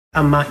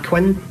I'm Matt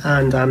Quinn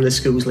and I'm the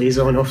school's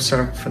liaison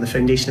officer for the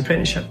Foundation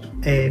Apprenticeship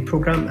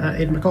programme at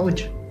Edinburgh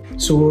College.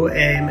 So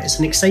it's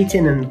an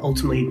exciting and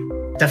ultimately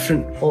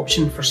different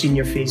option for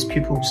senior phase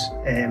pupils.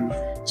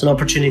 It's an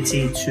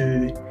opportunity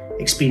to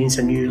experience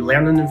a new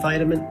learning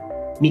environment,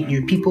 meet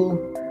new people,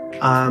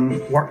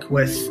 work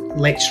with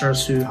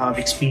lecturers who have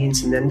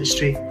experience in the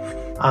industry,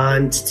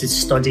 and to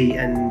study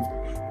in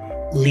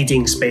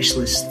leading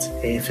specialist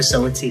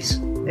facilities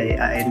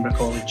at Edinburgh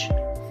College.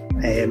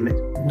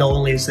 Not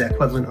only is the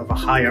equivalent of a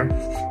higher,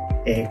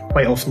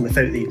 quite often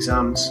without the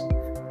exams,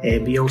 but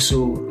it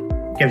also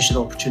gives you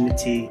the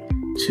opportunity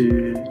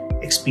to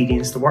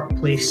experience the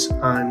workplace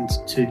and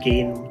to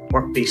gain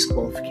work-based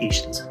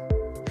qualifications.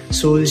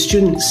 So the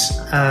students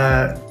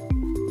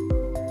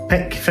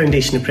pick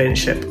Foundation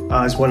Apprenticeship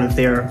as one of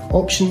their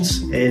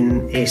options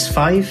in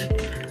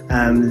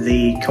S5.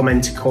 They come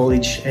into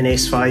college in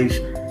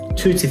S5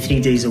 2 to 3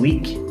 days a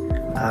week,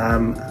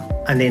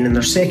 and then in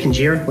their second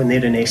year, when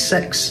they're in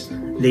S6,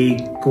 they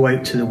go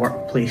out to the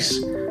workplace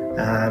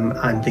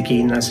and they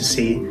gain, as I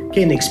say,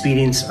 gain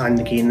experience and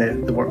they gain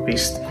the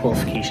work-based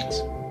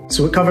qualifications.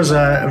 So it covers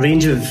a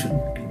range of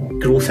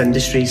growth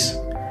industries.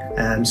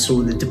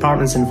 So the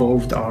departments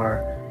involved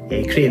are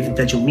creative and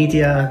digital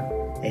media,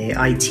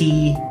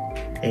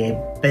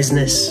 IT,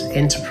 business,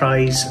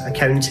 enterprise,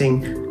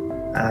 accounting,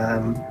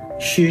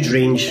 huge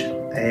range.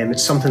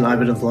 It's something I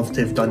would have loved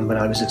to have done when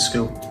I was at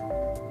school.